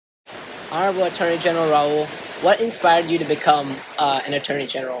Honorable Attorney General Raoul, what inspired you to become an Attorney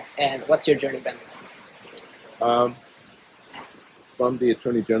General, and what's your journey been? Um, from the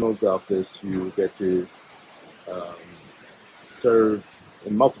Attorney General's office, you get to um, serve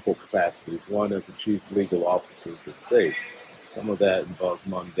in multiple capacities. One as the chief legal officer of the state. Some of that involves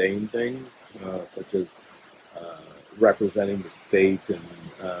mundane things, such as uh, representing the state in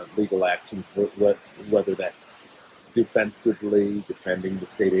legal actions, whether that's defensively, defending the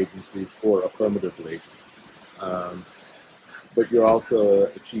state agencies, or affirmatively. Um, but you're also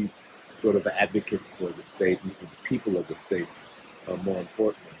a chief sort of advocate for the state and for the people of the state, more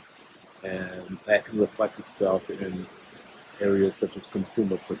importantly. And that can reflect itself in areas such as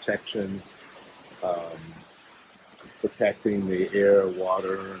consumer protection, um, protecting the air,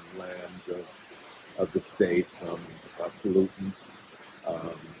 water, and land of the state from pollutants,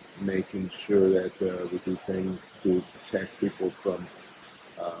 um, making sure that we do things to protect people from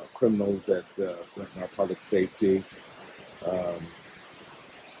criminals that threaten our public safety, um,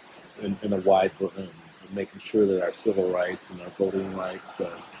 in a wide, making sure that our civil rights and our voting rights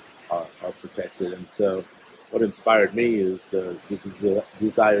are protected. And so what inspired me is the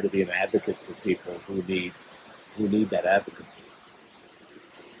desire to be an advocate for people who need that advocacy.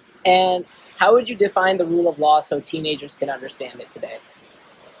 And how would you define the rule of law so teenagers can understand it today?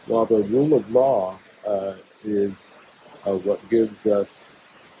 Well, the rule of law is what gives us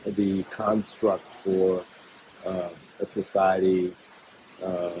the construct for a society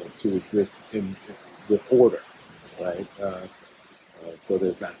to exist with order, right? So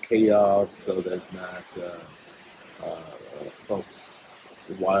there's not chaos, so there's not folks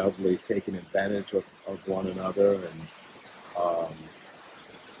wildly taking advantage of one another, um,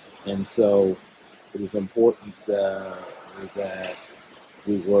 and so it is important that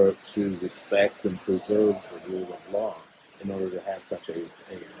we work to respect and preserve the rule of law in order to have such a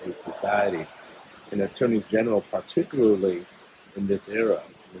society. And attorneys general, particularly in this era,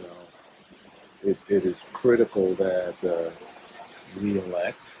 it is critical that we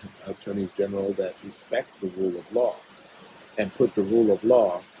elect attorneys general that respect the rule of law and put the rule of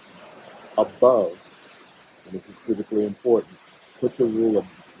law above, and this is critically important, put the rule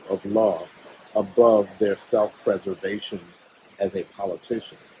of law above their self-preservation as a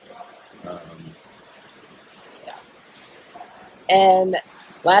politician. Um, Yeah. And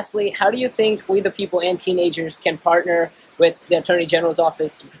lastly, how do you think we the people and teenagers can partner with the Attorney General's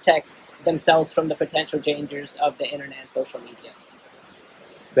office to protect themselves from the potential dangers of the internet and social media?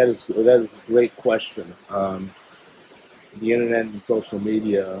 that is a great question. The internet and social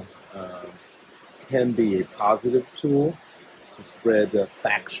media can be a positive tool to spread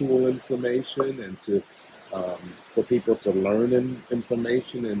factual information and to for people to learn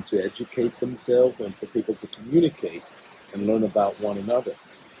information and to educate themselves and for people to communicate and learn about one another.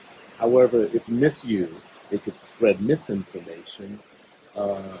 However, if misused, it could spread misinformation.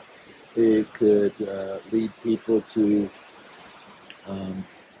 Uh, it could lead people to um,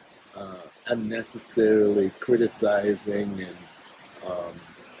 unnecessarily criticizing and um,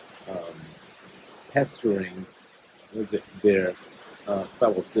 um, pestering their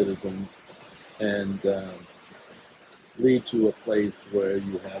fellow citizens, and lead to a place where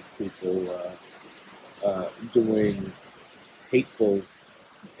you have people doing hateful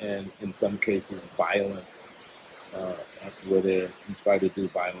and, in some cases, violent, where they're inspired to do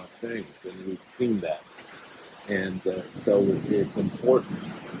violent things, and we've seen that. And so it's important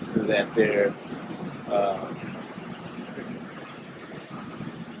that uh,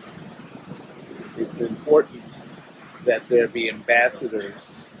 there be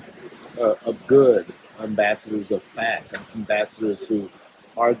ambassadors of good, ambassadors of fact, ambassadors who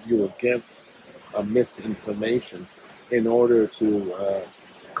argue against misinformation in order to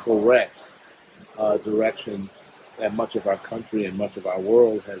correct direction that much of our country and much of our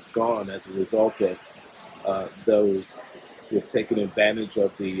world has gone as a result of those who have taken advantage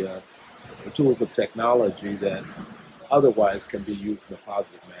of the tools of technology that otherwise can be used in a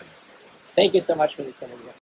positive manner. Thank you so much for this interview.